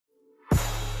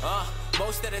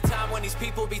Most of the time when these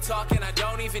people be talking, I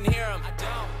don't even hear them.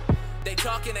 They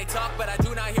talk, but I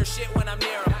do not hear shit when I'm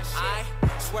near them. I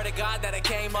swear to God that I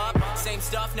came up, same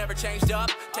stuff, never changed up.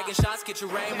 Taking shots, get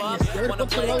your aim up. Wanna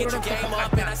play, get your game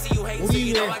up. And I see you hating, so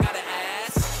you know I gotta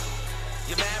ask.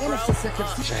 You mad, bro?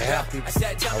 I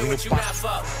said, tell me what you mad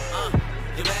for.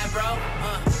 You mad, bro?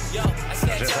 Yo, I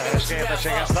said, tell me what you mad for.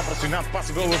 Chega, está pressionado,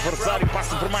 passa pelo adversário,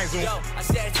 passa por mais um.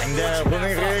 Ainda Bruno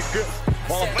Henrique.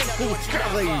 Bola bem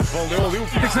colocada e valeu ali o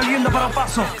saliendo para un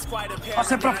paso.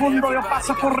 Pase profundo de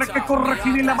paso, corre que corre.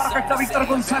 Gil la marca está Víctor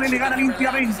González, le gana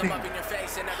limpiamente.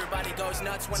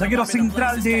 Zagueiro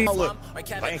central de...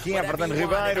 Vem aqui Everton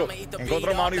Ribeiro.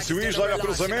 Encontra o Maurício Isla, olha o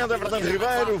cruzamento. Everton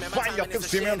Ribeiro falha o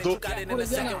cabeceamento.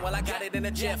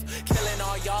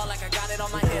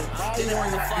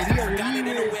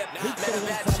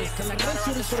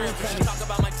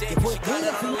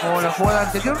 O la jugada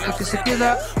anterior, el que se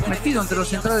queda metido entre los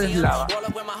centrales Lava.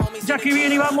 Ya que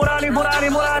viene Iván Morales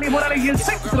y el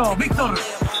centro, Víctor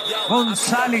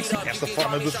González. Esta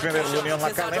forma de defender a União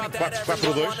na calera,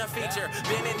 4-4-2.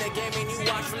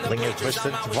 Linhas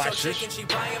bastante baixas.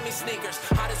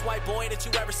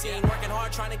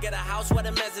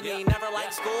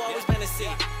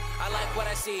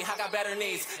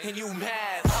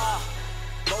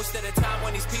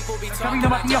 Camino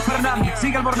Matías Fernández,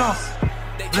 sigue Albornoz.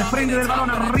 Desprende del balón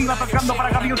arriba, tocando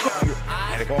para Gabriel.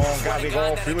 Ele com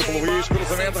Gabigol, Filipe Luís,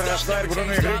 cruzamento rasteiro,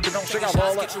 Bruno Henrique não chega a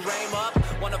bola.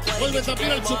 Vuelve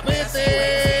también el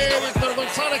chupete, Víctor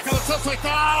González, cabezazo, ahí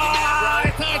está.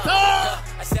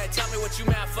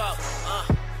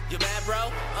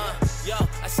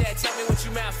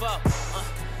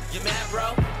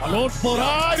 Balón por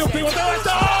ahí, un pivoteo, ahí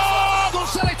está.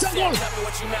 González, Chang, gol.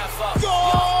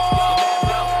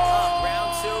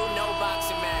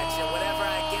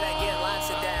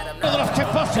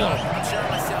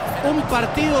 Un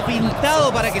partido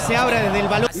pintado para que se abra desde el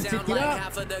balón.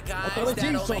 Insistirá. Otra vez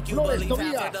Jason, Flores,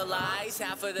 Tobías.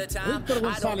 Víctor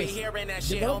González.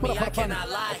 El balón para Farfán.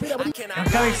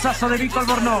 El cabezazo de Víctor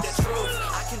Albornoz.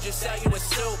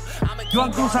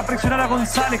 Joan Cruz a presionar a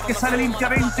González, que sale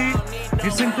limpiamente.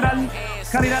 El central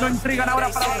Calera lo entregan ahora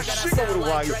para chega o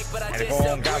uruguaio. Ele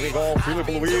com Gabigol,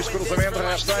 Filipe Luís, cruzamento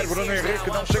rasteiro, Bruno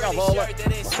Henrique não chega a bola.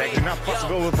 Consegue na passa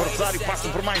pelo adversário, passa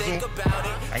por mais um.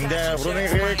 Ainda Bruno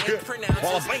Henrique,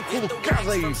 bola bem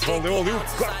colocada e valeu ali o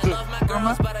corte.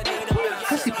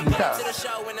 Casi pintada.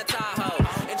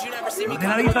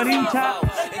 Ordenadito el hincha.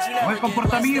 Buen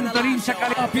comportamiento el hincha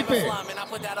Calera. Pipe.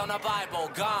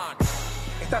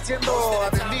 Está siendo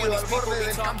atendido al borde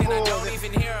del campo de...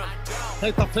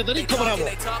 Ahí está Federico Bravo.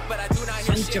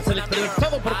 Sánchez, el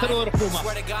experimentado portero de los Pumas.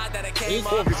 E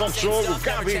com a visão de jogo,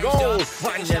 Gabigol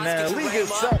falha na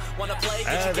ligação. A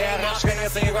Arrascaeta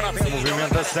tem agora a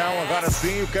movimentação. Agora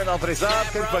sim, o cano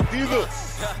autorizado, cano batido.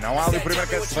 Não há ali o primeiro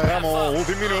que se derrama ao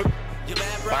último minuto.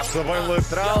 Passa bem o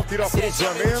lateral, tira o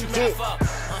cruzamento.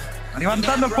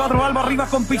 Levantando el cuadro Alba arriba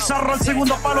con Pizarro al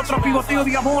segundo palo, otro pivoteo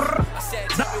de Amor.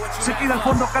 Se queda al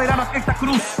fondo Calera, esta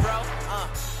Cruz.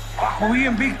 Bajo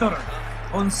bien Víctor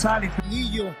González.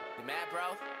 Lillo.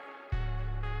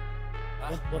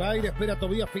 Por aire, espera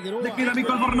Tobías Figueroa. Le queda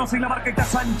Víctor Albornoz en la marca, está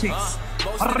Sánchez.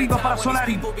 Arriba para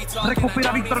Solari.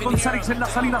 Recupera Víctor González en la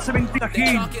salida, se ventila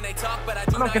Gil.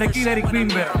 Lo que le queda Eric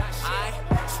Bimber.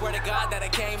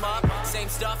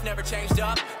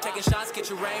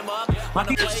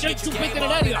 Matías el chupete en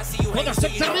el área. Puede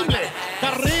ser terrible.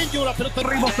 Carreño, la pelota.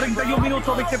 Corrimos 31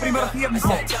 minutos de este primer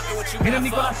tiempo. Viene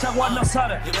Nicolás Chaguán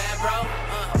Nazar.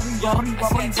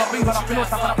 Arriba la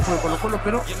pelota para Colo-Colo,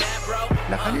 pero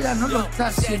la calidad no lo está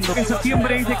haciendo. En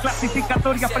septiembre de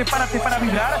clasificatoria, prepárate para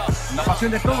vibrar. La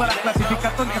pasión de todas las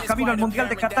clasificatorias, camino al Mundial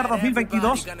de Qatar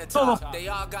 2022. Todo.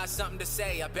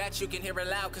 Viene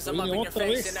otra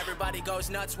vez.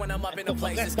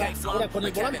 Ahora con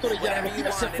el volante Orellana, lo quiere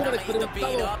hacer fuera del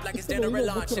experimentado. Esto lo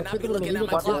digo mucho respeto, pero lo digo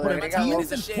también. Y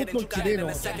es el fútbol chileno.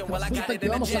 Resulta que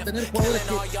vamos a tener jugadores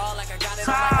que...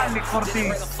 Sale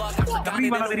Cortés.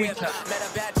 Arriba a la derecha.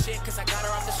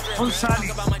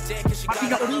 González.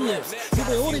 Matías Orellana.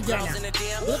 Sube Orellana.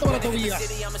 Pelota para Tobías.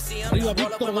 Arriba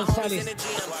Víctor González.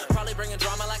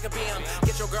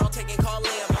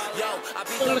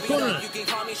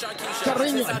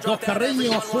 Carreño. No,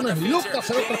 Carreño. Zonas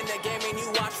locas.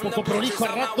 Un poco prolijo a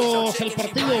ratos el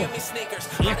partido.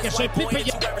 Y es que soy Pipe.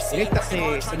 Esta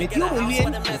se metió muy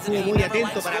bien, estuvo muy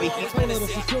atento para vigilar. De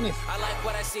posiciones.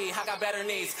 Con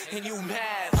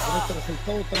este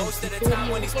resultado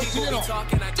transitorio, el Chileno.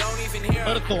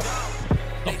 Humberto.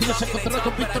 Donde se encontrará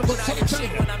con Víctor González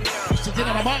Chang. Se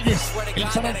tiene a Valles.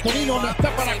 El San Antonino no está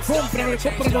para compra. No le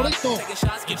compra el Loreto.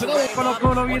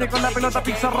 Colo viene con la pelota.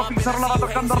 Pizarro la va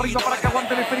tocando arriba para que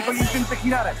aguante el esférico y intente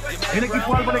girar. El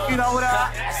equipo Albo le queda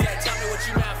ahora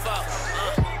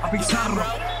a Pizarro.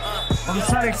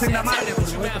 González en la mano.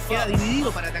 Queda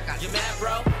dividido para atacar.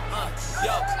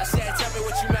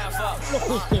 Lo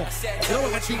justo. Pero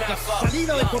la chica.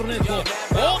 Salida de Cornejo.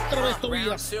 Otra vez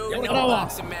Tobías. Y ahora Brava.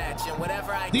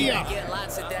 Díaz.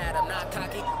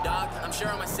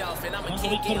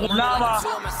 Lava.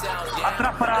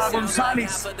 Atrás para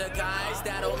González.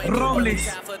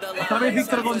 Robles. Otra vez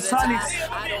Víctor González.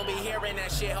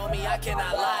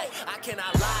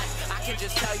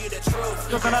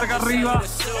 Toca larga arriba.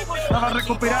 Estaba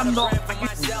recuperando.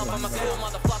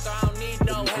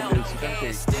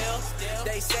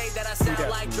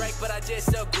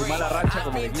 Su mala racha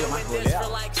como el equipo más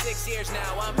goleado.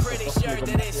 Salió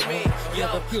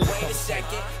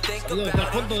desde el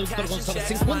fondo de Víctor González.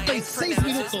 56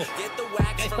 minutos.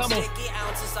 Ya estamos.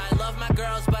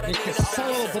 Este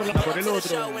sábado por el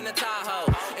otro.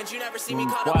 Un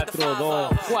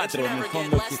 4-2-4 en el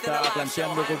fondo que estaba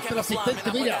planteando con El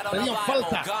asistente, mira, pedían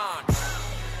falta.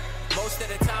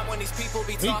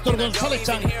 Víctor González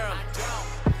Chang.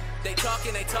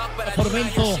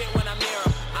 Tormento.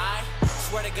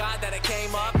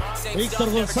 Víctor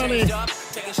González.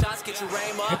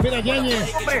 Espera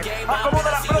Yáñez.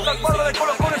 Acomoda la pelota al cuadro de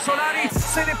Colo Colo Solari.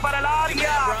 Cede para el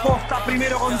área. Costa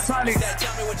primero González.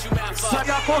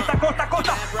 Saca Costa.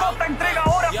 Costa entrega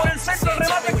ahora por el centro. El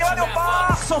remate que va de un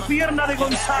paso. Pierna de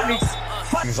González.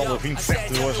 Camisola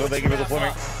 27 do jogo da equipa do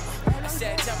Flamengo.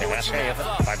 Tem Arrascaeta,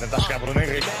 vai tentar chegar Bruno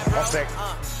Henrique, não consegue.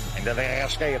 Ainda tem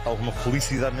Arrascaeta, alguma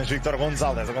felicidade nas Víctor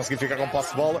González a conseguir ficar com posse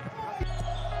de bola.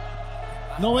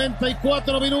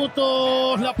 94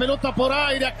 minutos, la pelota por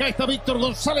aire, acá está Víctor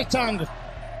González Chang.